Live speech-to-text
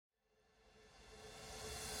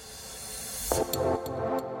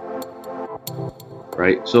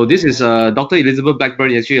Right. So this is Dr. Elizabeth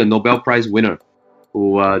Blackburn, actually a Nobel Prize winner,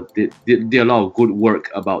 who did a lot of good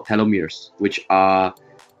work about telomeres, which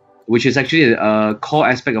is actually a core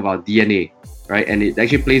aspect of our DNA, right? And it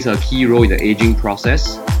actually plays a key role in the aging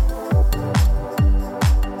process.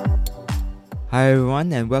 Hi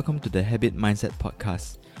everyone, and welcome to the Habit Mindset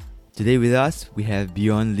Podcast. Today with us, we have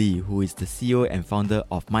Bjorn Lee, who is the CEO and founder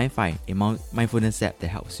of Mindfi, a mindfulness app that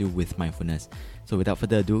helps you with mindfulness. So without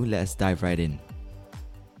further ado, let's dive right in.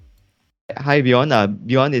 Hi Bjorn.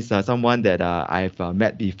 Bjorn is someone that I've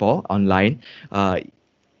met before online.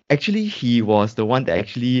 Actually, he was the one that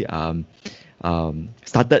actually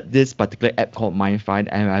started this particular app called Mindfi,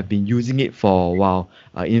 and I've been using it for a while.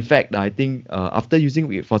 In fact, I think after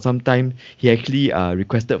using it for some time, he actually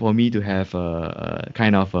requested for me to have a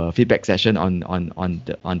kind of a feedback session on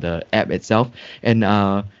the app itself. And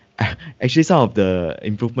actually, some of the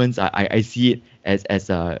improvements I see it as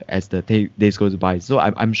the days goes by. So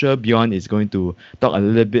I'm sure Bjorn is going to talk a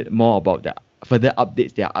little bit more about the further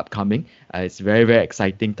updates that are upcoming. It's very, very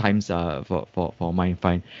exciting times for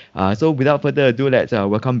Mindfind. So without further ado, let's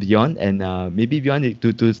welcome Bjorn. And maybe Bjorn,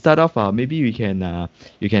 to start off, maybe you can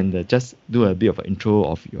just do a bit of an intro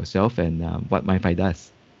of yourself and what Mindfind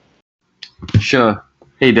does. Sure.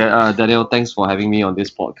 Hey, Daniel, thanks for having me on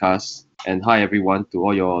this podcast. And hi, everyone, to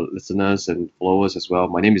all your listeners and followers as well.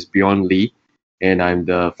 My name is Bjorn Lee, and I'm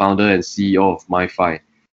the founder and CEO of Mindfi.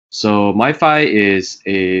 So Mindfi is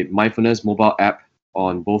a mindfulness mobile app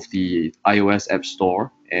on both the iOS App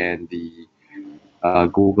Store and the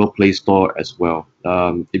Google Play Store as well.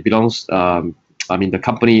 It belongs, the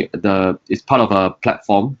company is part of a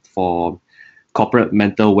platform for corporate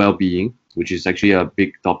mental well-being, which is actually a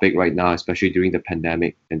big topic right now, especially during the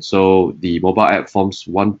pandemic. And so the mobile app forms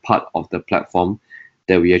one part of the platform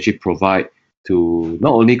that we actually provide to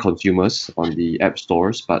not only consumers on the app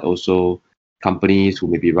stores, but also companies who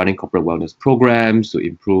may be running corporate wellness programs to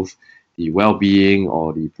improve the well-being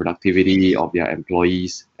or the productivity of their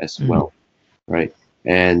employees as well, right?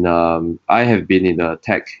 And I have been in the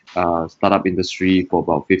tech startup industry for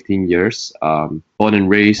about 15 years, born and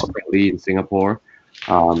raised probably in Singapore,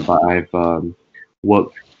 but I've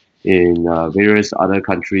worked in various other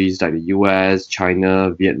countries like the US,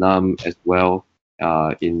 China, Vietnam as well,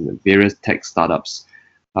 in various tech startups.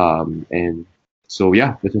 And so,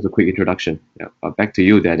 yeah, this was a quick introduction. Yeah, back to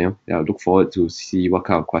you, Daniel. Yeah, I look forward to see what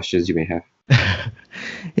kind of questions you may have.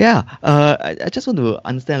 Yeah, I just want to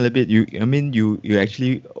understand a little bit. You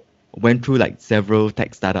actually went through like several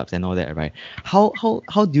tech startups and all that, right? How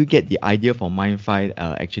do you get the idea for Mindfi?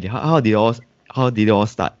 Actually, how did it all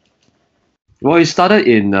start? Well, it started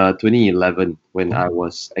in 2011 when I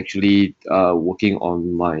was actually working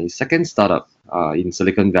on my second startup in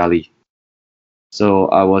Silicon Valley. So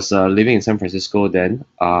I was living in San Francisco then.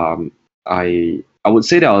 I would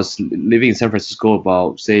say that I was living in San Francisco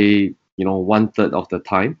about, say, 1/3 of the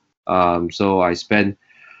time. So I spent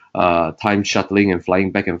time shuttling and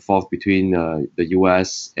flying back and forth between the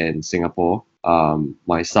US and Singapore.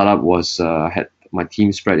 My startup had my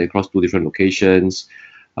team spread across 2 different locations.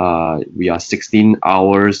 We are 16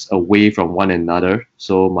 hours away from one another,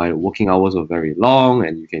 so my working hours were very long,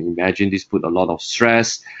 and you can imagine this put a lot of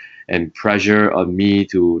stress and pressure on me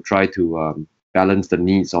to try to balance the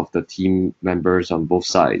needs of the team members on both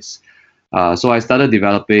sides. So I started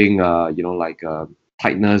developing,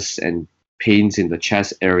 tightness and pains in the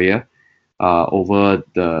chest area over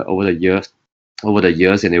the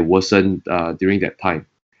years, and it worsened during that time.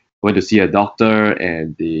 Went to see a doctor,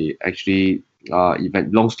 and they actually,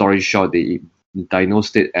 long story short, they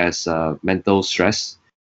diagnosed it as mental stress,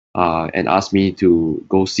 and asked me to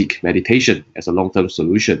go seek meditation as a long-term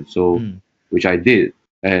solution. So, which I did,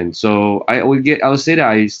 and so I would say that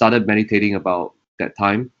I started meditating about that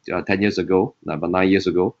time, 10 years ago, about 9 years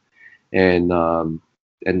ago, and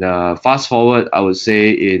fast forward, I would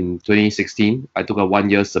say in 2016, I took a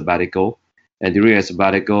 1-year sabbatical, and during a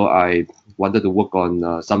sabbatical, I wanted to work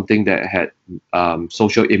on something that had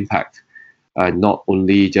social impact, not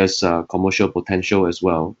only just commercial potential as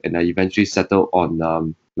well. And I eventually settled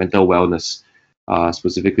on mental wellness,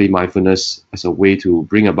 specifically mindfulness, as a way to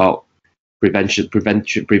bring about prevention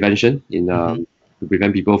in to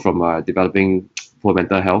prevent people from developing poor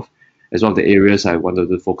mental health, as one of the areas I wanted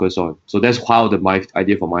to focus on. So that's how the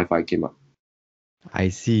idea for Mindfi came up. I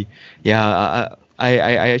see. Yeah,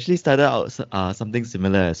 I actually started out something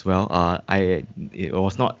similar as well. It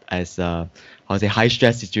was not as high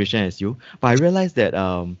stress situation as you, but I realized that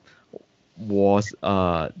was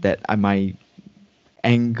that I might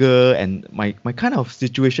anger and my kind of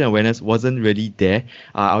situation awareness wasn't really there.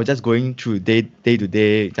 I was just going through day to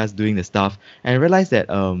day, just doing the stuff, and I realized that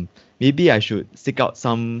maybe I should seek out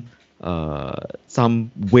some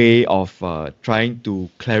way of trying to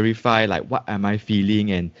clarify like what am I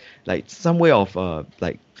feeling, and like some way of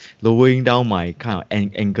like lowering down my kind of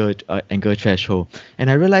anger threshold. And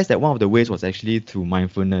I realized that one of the ways was actually through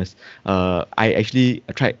mindfulness. I actually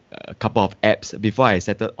tried a couple of apps before I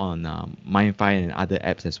settled on Mindfi and other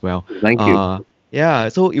apps as well. Thank you. Yeah,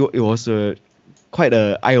 so it was quite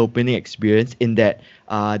a eye-opening experience in that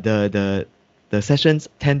the sessions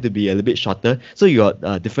tend to be a little bit shorter. So you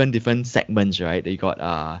got different segments, right? You got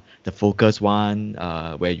the focus one,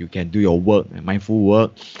 where you can do your work, mindful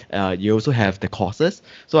work. You also have the courses.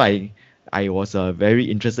 So I was very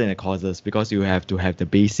interested in the courses because you have to have the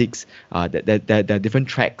basics. There are different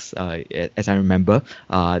tracks, as I remember.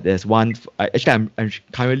 There's one. Actually, I'm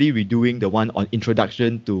currently redoing the one on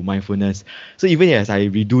introduction to mindfulness. So even as I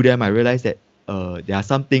redo them, I realized that there are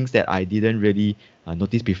some things that I didn't really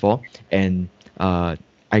notice before, and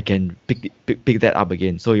I can pick that up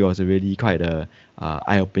again. So it was a really quite a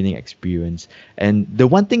eye-opening experience. And the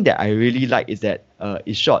one thing that I really like is that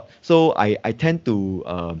it's short. So I tend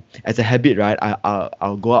to as a habit, right?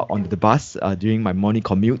 I'll go out on the bus during my morning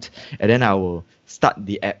commute, and then I will start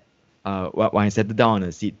the app when I settle down on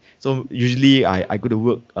a seat. So usually I go to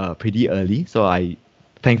work pretty early, so I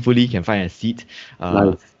thankfully can find a seat.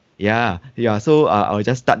 Nice. Yeah. So I'll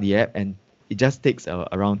just start the app, and it just takes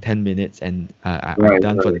around 10 minutes, and I'm Right,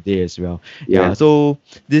 done for the right. day as well. Yeah. Yeah. So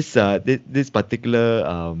this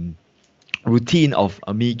particular routine of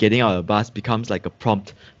me getting out of the bus becomes like a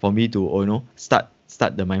prompt for me to start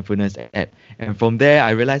the mindfulness app. And from there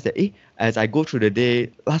I realized that as I go through the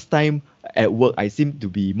day, last time at work I seem to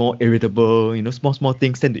be more irritable. Small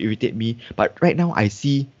things tend to irritate me, but right now I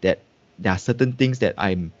see that there are certain things that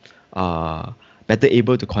I'm better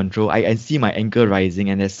able to control. I see my anger rising,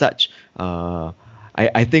 and as such,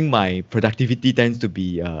 I think my productivity tends to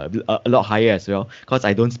be a lot higher as well, because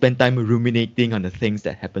I don't spend time ruminating on the things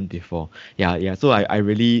that happened before. Yeah. So I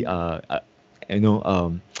really you know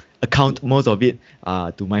um, account most of it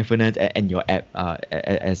to mindfulness and your app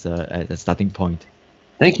as a starting point.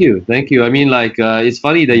 Thank you. Thank you. I mean, like, it's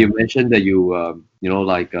funny that Yeah. you mentioned that you,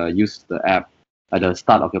 use the app at the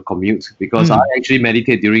start of your commute because I Mm. actually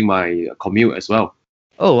meditate during my commute as well.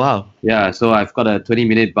 Oh wow. Yeah, so I've got a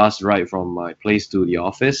 20-minute bus ride from my place to the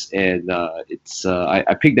office, and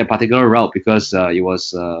I picked that particular route because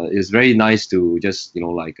it's very nice to just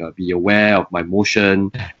be aware of my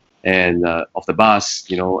motion and of the bus,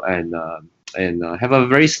 and have a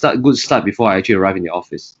very good start before I actually arrive in the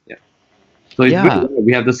office. Yeah, so it's good. Yeah.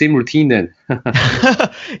 We have the same routine then.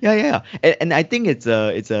 Yeah. And I think it's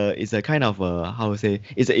a kind of how to say,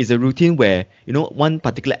 it's a routine where one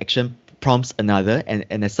particular action prompts another, and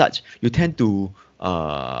as such you tend to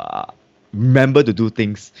uh remember to do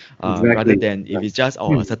things rather Exactly. than if it's just a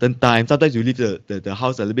Hmm. certain time. Sometimes you leave the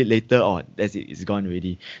house a little bit later, or that's it, it's gone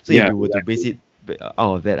already. So if Yeah, you were to base exactly. it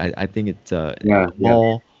out of that, I think it's Yeah, a yeah.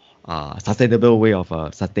 more sustainable way of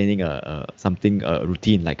sustaining something a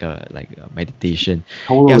routine like meditation. Yeah.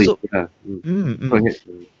 Totally. So Yeah. Go mm. ahead.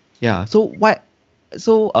 Yeah. So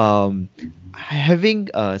having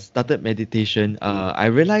started meditation, I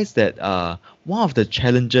realized that one of the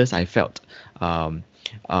challenges I felt um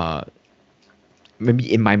uh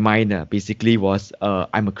maybe in my mind basically was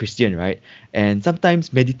I'm a Christian, right? And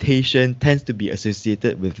sometimes meditation tends to be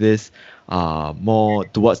associated with this more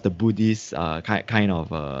towards the Buddhist kind of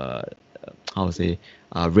how to say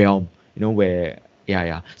realm, where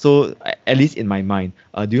yeah. So at least in my mind,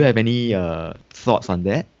 do you have any thoughts on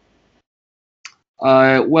that?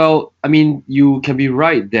 Well, I mean, you can be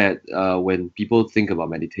right that when people think about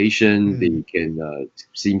meditation, Mm, they can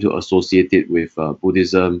seem to associate it with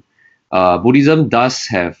Buddhism. Buddhism does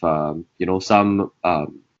have, some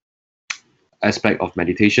aspect of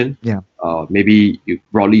meditation. yeah. Maybe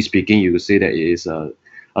broadly speaking, you could say that it is a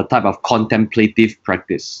type of contemplative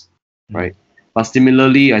practice, Mm, right? But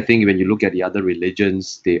similarly, I think when you look at the other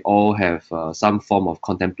religions, they all have some form of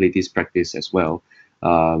contemplative practice as well,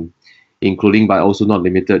 um, including but also not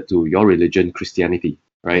limited to your religion, Christianity,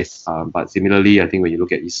 right? yes. But similarly, I think when you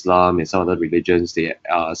look at Islam and some other religions, they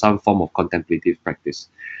some form of contemplative practice.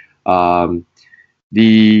 Um,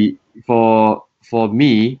 the for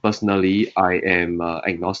me personally, I am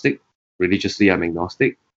agnostic. Religiously, I'm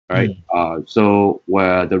agnostic, right? Mm, So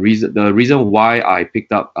where the reason why I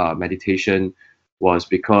picked up meditation was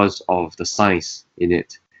because of the science in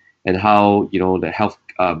it and how the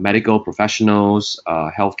medical professionals,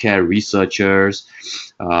 healthcare researchers,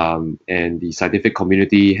 and the scientific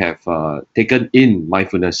community have taken in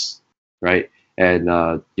mindfulness, right? And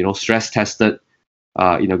stress tested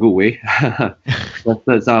in a good way.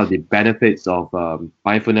 Tested some of the benefits of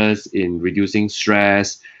mindfulness in reducing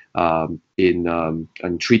stress, in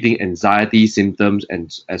treating anxiety symptoms,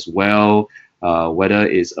 and as well, whether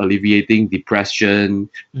it's alleviating depression.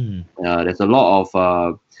 Mm. There's a lot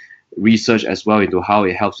of research as well into how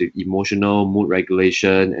it helps with emotional mood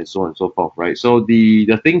regulation and so on and so forth, right? So the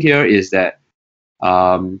thing here is that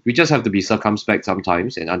we just have to be circumspect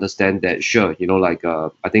sometimes and understand that sure,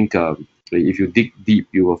 I think if you dig deep,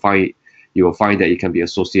 you will find that it can be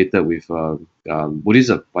associated with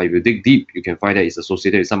Buddhism. But if you dig deep, you can find that it's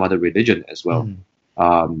associated with some other religion as well. Mm.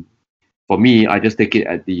 Um, for me, I just take it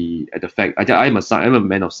at the fact I'm a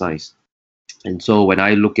man of science, and so when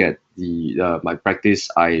I look at the my practice,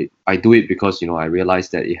 I do it because I realize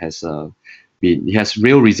that it has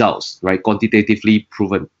real results, right? Quantitatively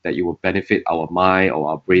proven that it will benefit our mind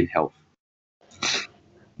or our brain health.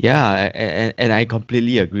 Yeah, and I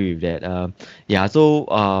completely agree with that. Yeah, so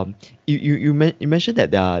you mentioned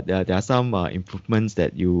that there are some improvements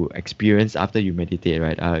that you experience after you meditate,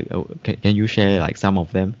 right? Can you share like some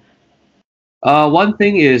of them? One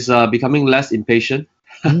thing is becoming less impatient,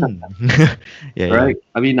 Mm. Yeah, yeah, right?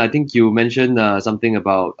 I mean, I think you mentioned something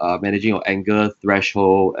about managing your anger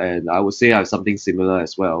threshold, and I would say I have something similar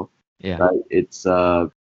as well, yeah. right? It's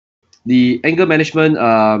the anger management.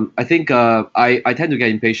 I think I tend to get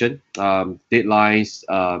impatient. Deadlines,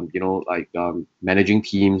 managing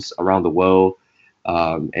teams around the world,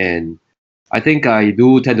 and I think I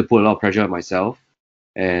do tend to put a lot of pressure on myself,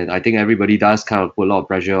 and I think everybody does kind of put a lot of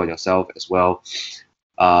pressure on yourself as well.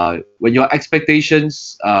 When your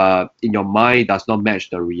expectations in your mind does not match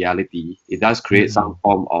the reality, it does create some Mm.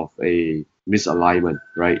 form of a misalignment,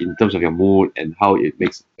 right, in terms of your mood and how you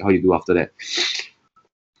do after that.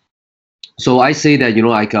 So I say that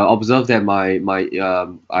I can observe that my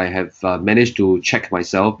I have managed to check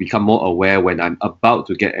myself, become more aware when I'm about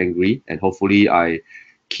to get angry, and hopefully I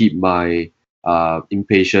keep my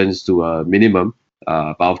impatience to a minimum.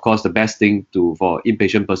 But of course, the best thing to for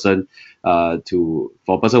impatient person, for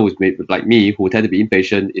a person like me who tend to be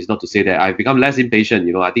impatient, is not to say that I've become less impatient.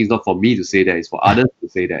 I think it's not for me to say that; it's for others to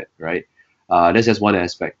say that, right? That's just one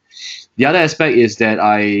aspect. The other aspect is that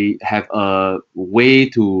I have a way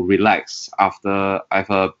to relax after I have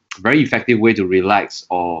a very effective way to relax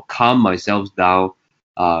or calm myself down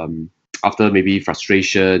um, after maybe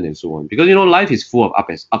frustration and so on. Because life is full of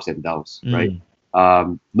ups and downs, right?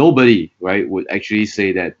 Mm. Nobody, right, would actually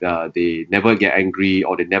say that they never get angry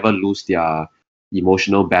or they never lose their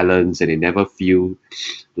emotional balance and they never feel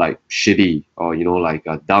like shitty or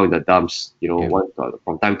down in the dumps Yeah.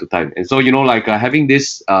 from time to time. And so having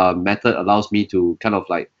this method allows me to kind of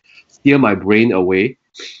like steer my brain away.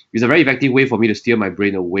 It's a very effective way for me to steer my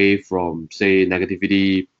brain away from, say,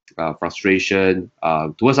 negativity, frustration,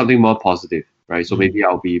 towards something more positive, right? So Mm. maybe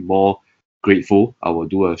I'll be more grateful. I will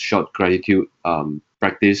do a short gratitude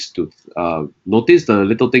practice to notice the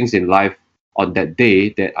little things in life on that day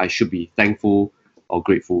that I should be thankful or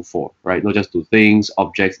grateful for, right? Not just to things,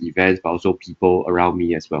 objects, events, but also people around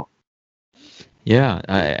me as well. Yeah,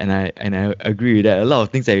 I agree with that. A lot of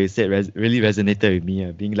things that you said really resonated with me.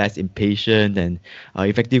 Being less impatient and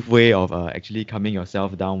effective way of actually calming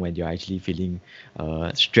yourself down when you're actually feeling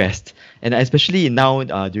stressed. And especially now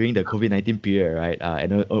during the COVID-19 period, right?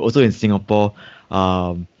 And also in Singapore,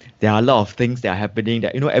 um, there are a lot of things that are happening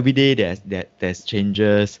that every day there's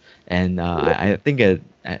changes. And I think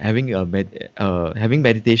having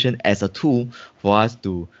meditation as a tool for us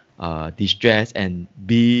to de-stress and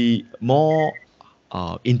be more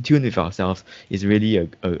in tune with ourselves is really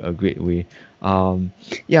a great way.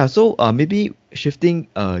 Yeah, so maybe shifting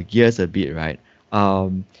gears a bit, right?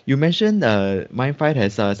 You mentioned Mindfight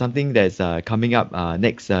has something that's coming up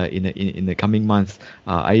next in the coming months.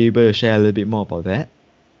 Are you able to share a little bit more about that?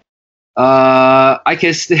 I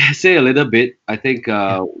can say a little bit. I think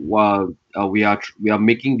Yeah. while we are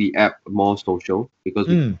making the app more social because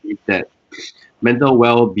we Mm. believe that mental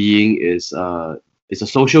well-being is a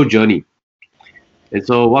social journey. And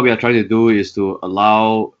so what we are trying to do is to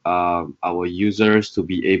allow our users to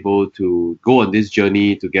be able to go on this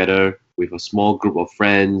journey together with a small group of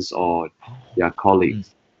friends or Oh. their Mm.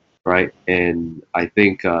 colleagues, right? And I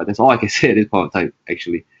think that's all I can say at this point of time,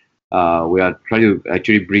 actually. We are trying to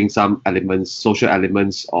actually bring some elements, social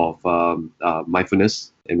elements of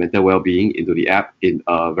mindfulness and mental well-being into the app in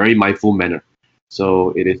a very mindful manner.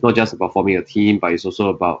 So it is not just about forming a team, but it's also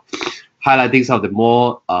about highlighting some of the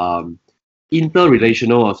more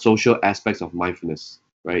interrelational or social aspects of mindfulness.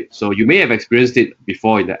 right? So you may have experienced it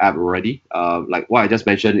before in the app already. Like what I just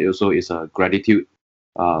mentioned, it also is a gratitude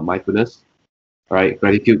mindfulness, right?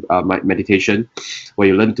 Gratitude meditation, where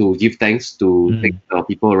you learn to give thanks to things or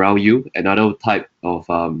people around you. Another type of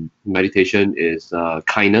meditation is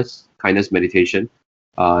kindness meditation.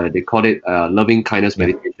 They call it loving kindness Yeah.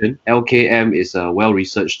 meditation. LKM is a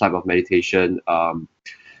well-researched type of meditation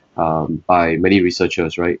by many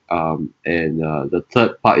researchers, right? And the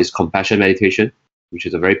third part is compassion meditation, which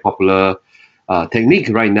is a very popular technique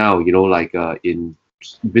right now. You know, like in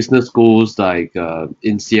business schools like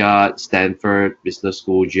INSEAD, Stanford Business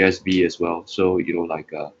School, GSB as well. So you know,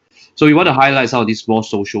 like so we want to highlight some of these more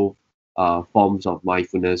social forms of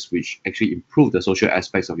mindfulness, which actually improve the social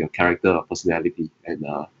aspects of your character or personality. And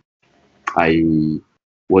I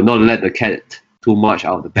will not let the cat too much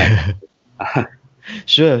out of the bag.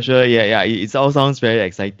 Sure, sure. Yeah, yeah. It all sounds very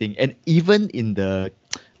exciting. And even in the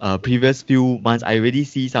previous few months, I already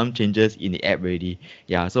see some changes in the app already.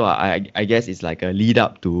 Yeah, so I guess it's like a lead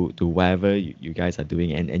up to whatever you guys are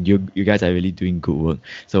doing, and you guys are really doing good work.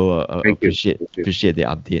 So Thank you. appreciate Thank you. appreciate the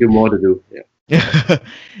update. Still more to do. Yeah.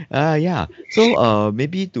 Yeah. So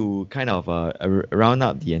maybe to kind of round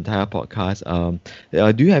up the entire podcast,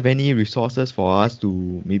 do you have any resources for us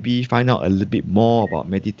to maybe find out a little bit more about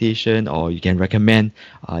meditation, or you can recommend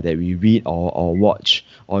that we read or watch,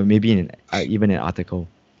 or maybe even an article?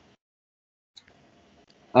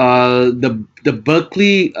 The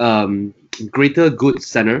Berkeley Greater Good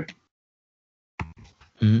Center.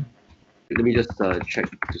 Mhm. Let me just check,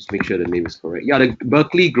 just make sure the name is correct. Yeah, the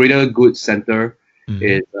Berkeley Greater Good Center Mhm.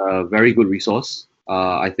 is a very good resource.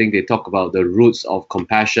 I think they talk about the roots of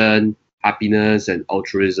compassion, happiness, and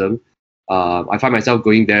altruism. I find myself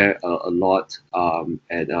going there a lot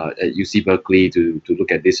at UC Berkeley to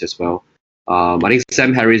look at this as well. I think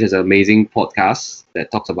Sam Harris has an amazing podcast that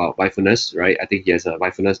talks about mindfulness, right? I think he has a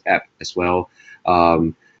mindfulness app as well.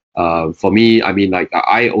 Um, for me, I mean, like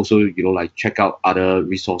I also, you know, like check out other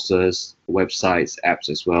resources, websites, apps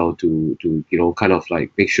as well to you know, kind of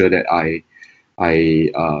like make sure that I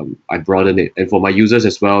broaden it. And for my users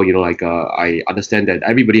as well, you know, like I understand that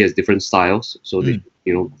everybody has different styles, so they, Mm.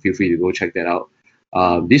 you know, feel free to go check that out.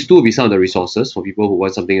 These two will be some of the resources for people who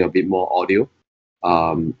want something a bit more audio,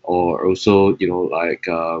 or also, you know, like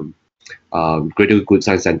Greater Good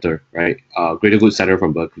Science Center, right? Greater Good Center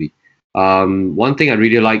from Berkeley. One thing I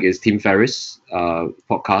really like is Tim Ferriss'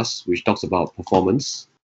 podcast, which talks about performance.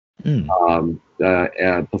 Mm.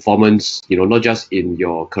 Performance, you know, not just in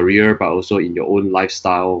your career, but also in your own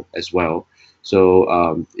lifestyle as well.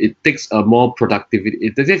 So it takes a more productivity.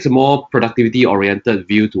 It takes a more productivity-oriented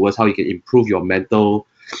view towards how you can improve your mental,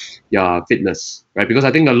 yeah, fitness, right? Because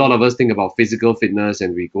I think a lot of us think about physical fitness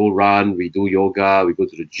and we go run, we do yoga, we go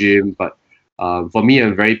to the gym. But for me,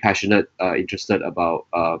 I'm very passionate, interested about,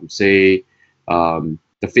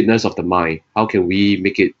 the fitness of the mind. How can we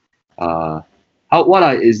make it? What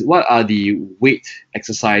are the weight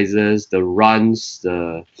exercises, the runs,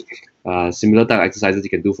 the similar type of exercises you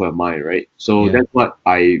can do for your mind, right? So Yeah. that's what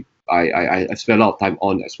I spend a lot of time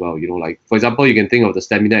on as well. You know, like for example, you can think of the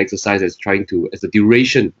stamina exercise as the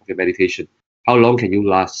duration of your meditation. How long can you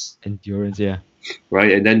last, Endurance. Yeah.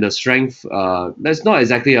 right? And then the strength, that's not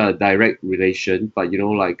exactly a direct relation, but you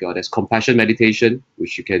know, like there's compassion meditation,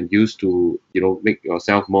 which you can use to, you know, make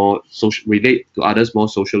yourself more social, relate to others more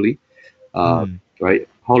socially, uh, Mm. right?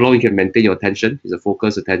 How long you can maintain your attention is a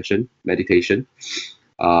focused attention meditation.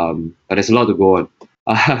 But there's a lot to go on.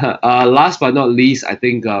 Last but not least, I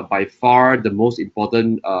think by far the most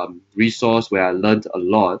important resource where I learned a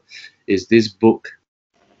lot is this book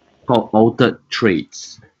called Altered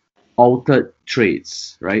Traits. Altered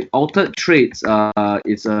Traits, right? Altered Traits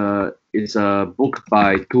is a book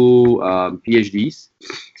by two PhDs.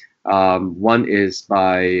 One is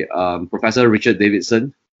by Professor Richard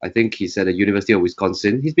Davidson. I think he's at the University of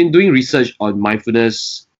Wisconsin. He's been doing research on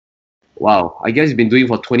mindfulness. Wow, I guess he's been doing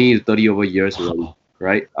for 20 to 30 over years already, Wow.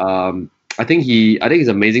 right? I think it's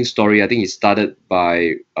an amazing story. I think he started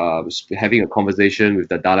by having a conversation with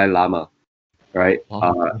the Dalai Lama, right?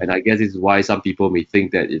 Wow. And I guess this is why some people may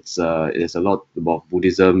think that there's a lot about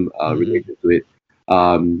Buddhism Mm-mm. related to it.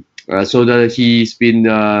 So that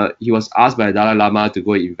he was asked by the Dalai Lama to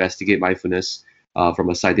go and investigate mindfulness from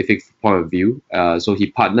a scientific point of view. So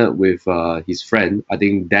he partnered with his friend, I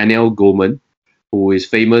think Daniel Goleman, who is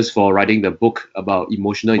famous for writing the book about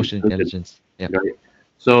emotional Emotional intelligence, intelligence. Yep. right?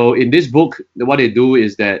 So in this book, what they do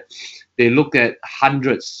is that they look at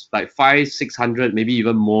hundreds, like 600, maybe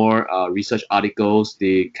even more research articles.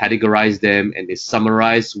 They categorize them and they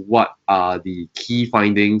summarize what are the key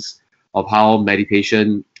findings of how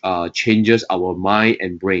meditation changes our mind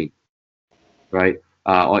and brain, right?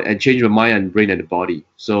 and change your mind and brain and the body.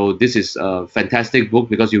 So this is a fantastic book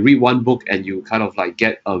because you read one book and you kind of like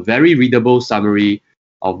get a very readable summary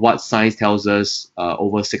of what science tells us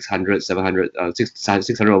over 600, 700,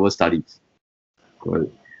 600 over studies. Right.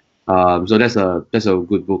 So that's a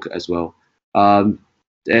good book as well. Um,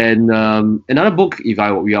 and another book, if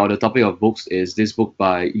we are on the topic of books, is this book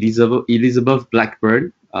by Elizabeth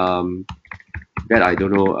Blackburn. That I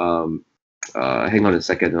don't know. Hang on a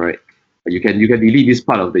second, all right? You can delete this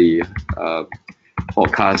part of the uh,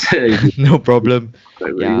 podcast. No problem.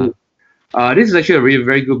 Yeah. This is actually a very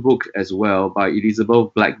very good book as well by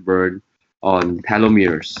Elizabeth Blackburn on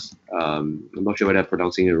telomeres. I'm not sure whether I'm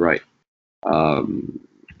pronouncing it right. Um,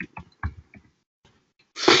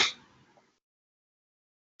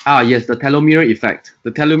 yes, the telomere effect.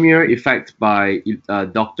 The telomere effect by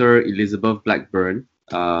Dr. Elizabeth Blackburn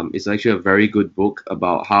is actually a very good book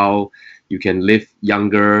about how you can live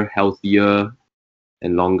younger, healthier,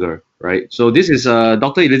 and longer, right? So this is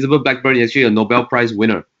Dr. Elizabeth Blackburn is actually a Nobel Prize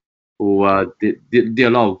winner who did a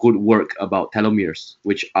lot of good work about telomeres,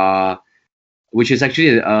 which is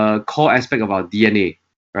actually a core aspect of our DNA,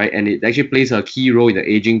 right? And it actually plays a key role in the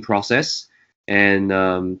aging process. And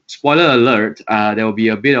spoiler alert, there will be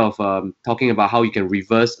a bit of talking about how you can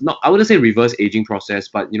reverse, not I wouldn't say reverse aging process,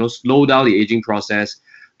 but slow down the aging process,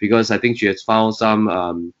 because I think she has found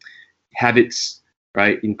some habits,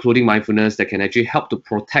 right, including mindfulness, that can actually help to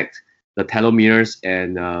protect the telomeres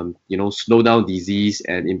and slow down disease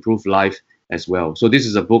and improve life as well. So this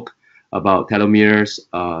is a book about telomeres,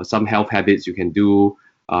 some health habits you can do,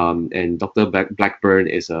 and Dr. Blackburn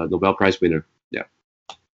is a Nobel Prize winner. Yeah.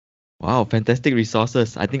 Wow, fantastic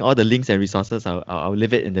resources. I think all the links and resources, I'll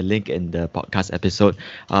leave it in the link in the podcast episode.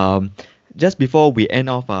 Just before we end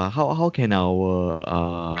off, how can our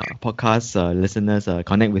podcast listeners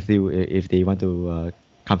connect with you if they want to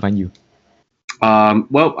come find you?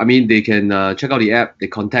 Well, I mean, they can check out the app. They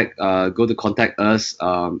go to contact us,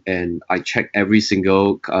 and I check every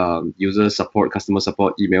single customer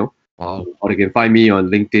support email. Wow. Or they can find me on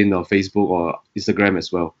LinkedIn or Facebook or Instagram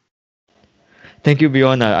as well. Thank you,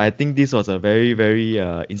 Bjorn. I think this was a very, very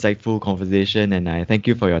insightful conversation, and I thank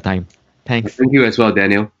you for your time. Thanks. Thank you as well,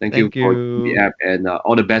 Daniel. Thank you Thank for you. the app, and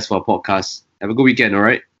all the best for our podcast. Have a good weekend, all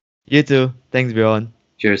right? You too. Thanks, Bjorn.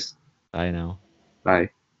 Cheers. Bye now. Bye.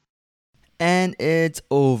 And it's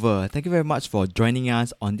over. Thank you very much for joining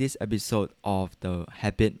us on this episode of The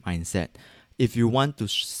Habit Mindset. If you want to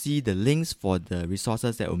see the links for the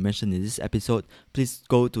resources that were mentioned in this episode, please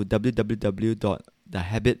go to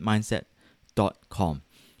www.thehabitmindset.com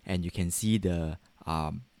and you can see the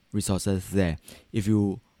resources there. If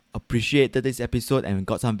you appreciated this episode and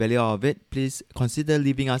got some value out of it, please consider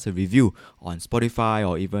leaving us a review on Spotify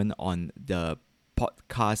or even on the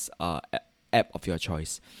podcast app of your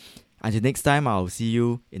choice. Until next time, I'll see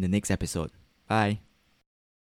you in the next episode. Bye.